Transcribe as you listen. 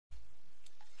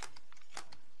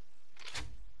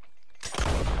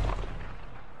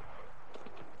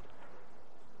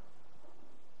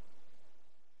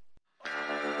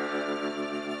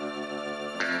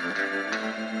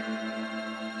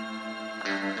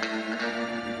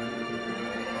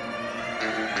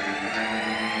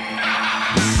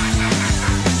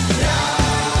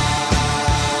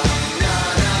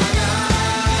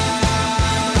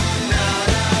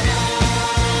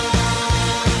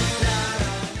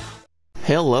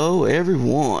Hello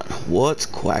everyone, what's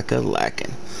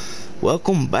quack-a-lackin'?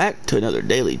 Welcome back to another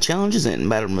Daily Challenges and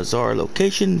Madam Nazar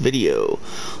location video.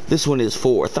 This one is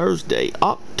for Thursday,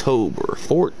 October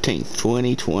 14th,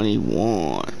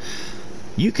 2021.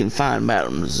 You can find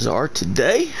Madam Nazar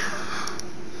today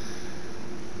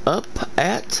up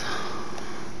at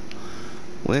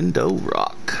Window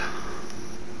Rock.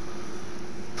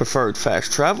 Preferred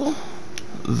fast travel,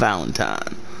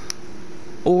 Valentine.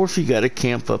 Or if you got to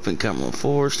camp up in Cumberland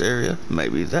Forest area,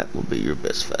 maybe that will be your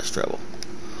best fast travel.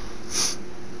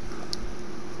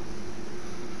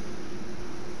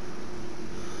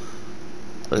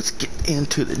 Let's get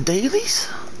into the dailies.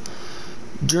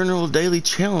 General daily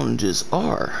challenges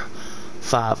are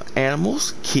 5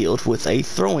 animals killed with a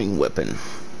throwing weapon,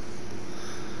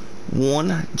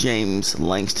 1 James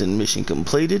Langston mission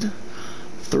completed,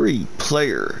 3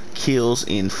 player kills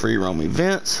in free roam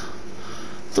events,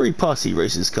 3 posse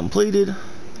races completed,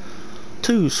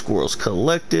 2 squirrels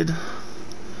collected,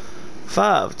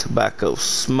 5 tobacco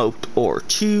smoked or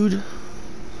chewed,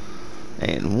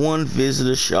 and 1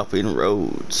 visitor shopping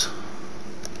roads.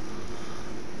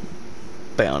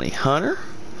 Bounty hunter,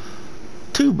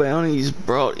 2 bounties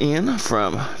brought in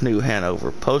from New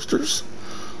Hanover posters,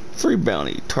 3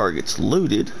 bounty targets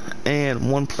looted, and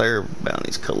 1 player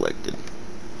bounties collected.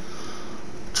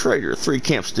 Trader, 3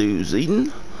 camp stews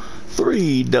eaten,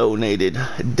 3 donated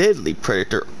deadly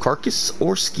predator carcass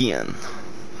or skin,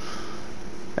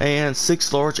 and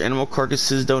 6 large animal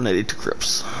carcasses donated to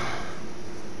Crips.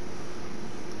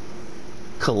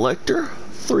 Collector,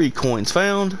 3 coins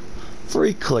found,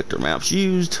 3 collector maps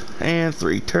used, and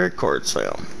 3 tarot cards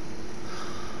found.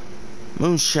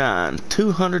 Moonshine,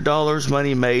 $200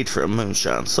 money made from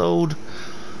moonshine sold.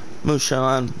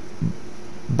 Moonshine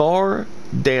bar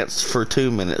danced for 2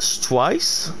 minutes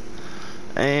twice,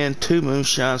 and 2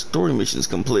 moonshine story missions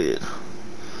completed.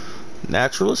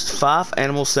 Naturalist, 5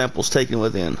 animal samples taken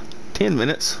within 10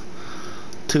 minutes,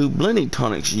 2 blending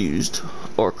tonics used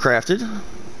or crafted,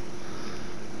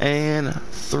 and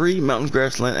 3 mountain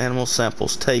grassland animal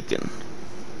samples taken.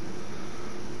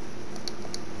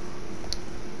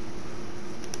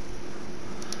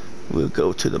 We'll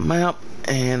go to the map,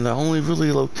 and the only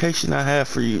really location I have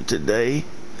for you today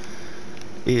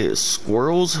is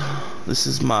squirrels. This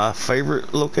is my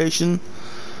favorite location,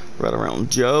 right around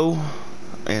Joe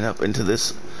and up into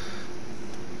this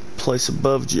place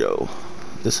above Joe.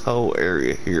 This whole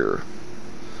area here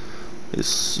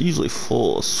is usually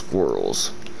full of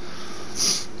squirrels.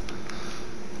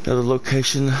 Another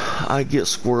location I get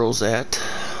squirrels at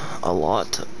a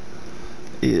lot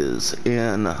is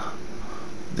in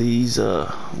these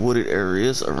wooded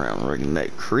areas around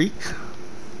Ringneck Creek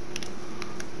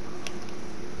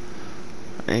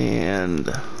and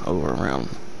over around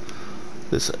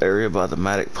this area by the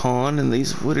Maddock Pond in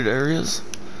these wooded areas,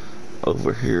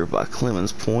 over here by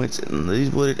Clemens Points in these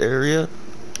wooded area.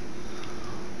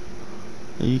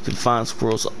 You can find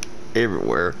squirrels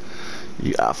everywhere.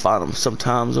 I find them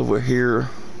sometimes over here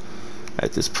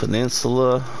at this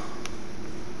peninsula.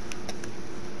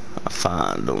 I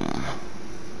find them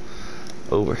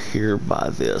over here by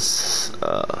this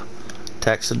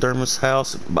taxidermist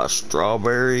house by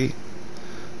Strawberry.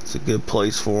 It's a good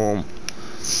place for them.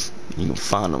 You can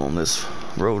find them on this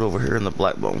road over here in the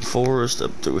Blackbone Forest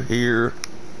up through here.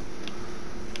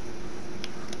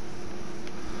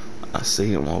 I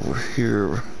see them over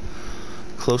here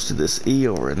close to this E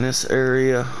over in this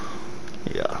area.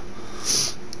 Yeah.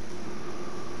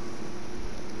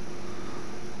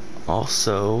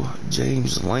 Also,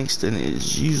 James Langston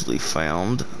is usually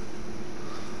found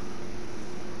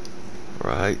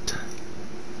right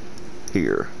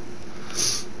here.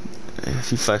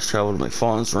 If you fast travel to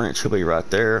McFarland's Ranch, he'll be right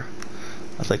there.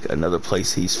 I think another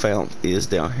place he's found is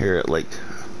down here at Lake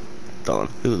Don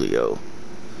Julio.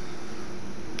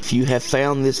 If you have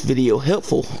found this video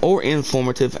helpful or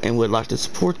informative and would like to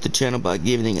support the channel by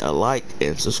giving a like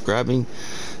and subscribing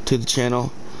to the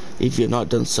channel if you have not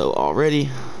done so already,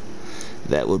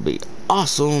 that would be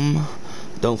awesome.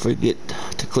 Don't forget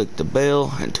to click the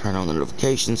bell and turn on the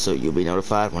notifications so you'll be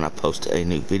notified when I post a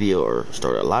new video or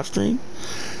start a live stream.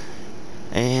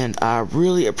 And I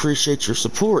really appreciate your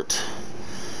support.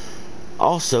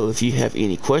 Also, if you have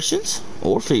any questions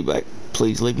or feedback,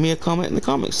 please leave me a comment in the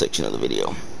comment section of the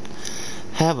video.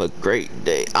 Have a great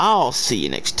day. I'll see you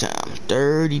next time.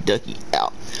 Dirty Ducky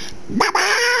out.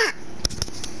 Bye-bye.